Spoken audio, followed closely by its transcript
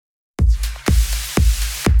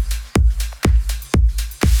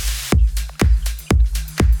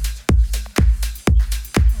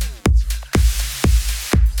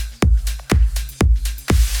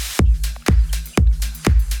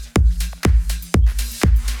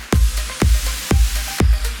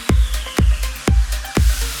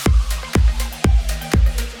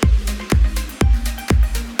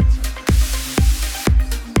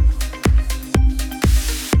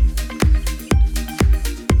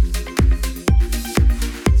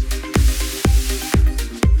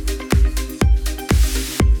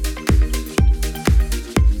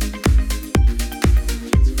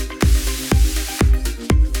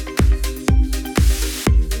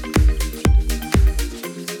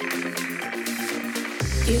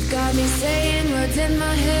You've got me saying words in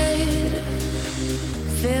my head,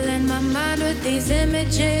 filling my mind with these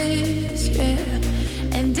images, yeah.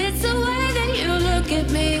 And it's the way that you look at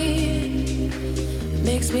me,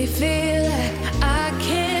 makes me feel like I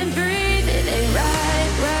can't breathe. It ain't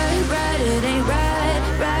right, right, right. It ain't right,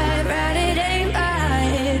 right, right. It ain't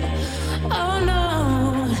right. Oh no,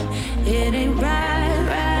 it ain't right,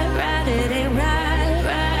 right, right. It ain't right,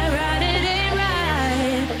 right, right. It ain't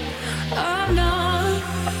right. Oh no,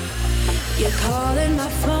 you're calling my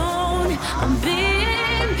phone. I'm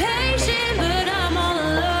being patient, but I'm all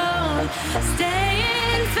alone.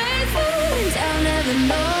 Staying faithful, and I'll never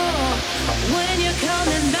know when you're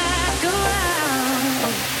coming back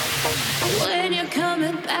around. When you're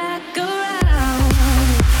coming back around.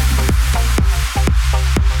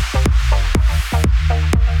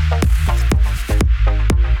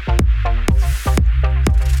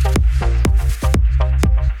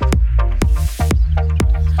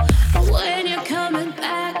 When you're coming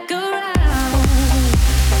back around.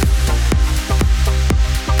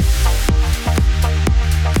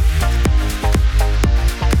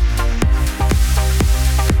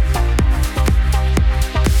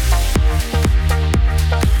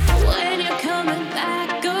 When you're coming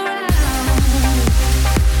back around.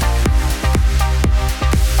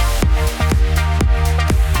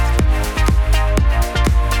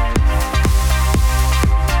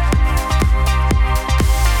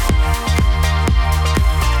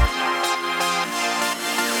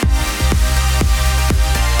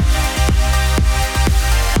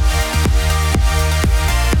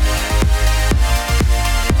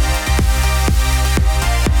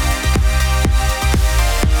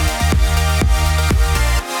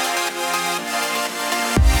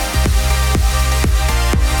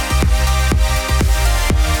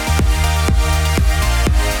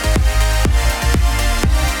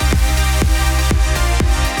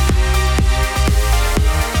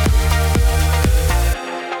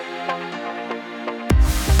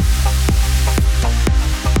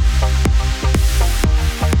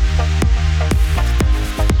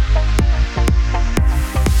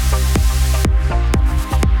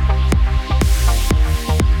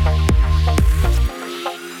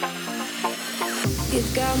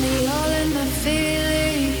 You've got me all in my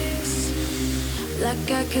feelings, like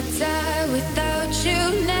I could die without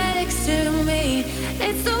you next to me.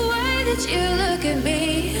 It's the way that you look at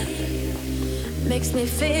me, makes me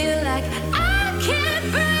feel like I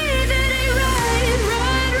can't breathe.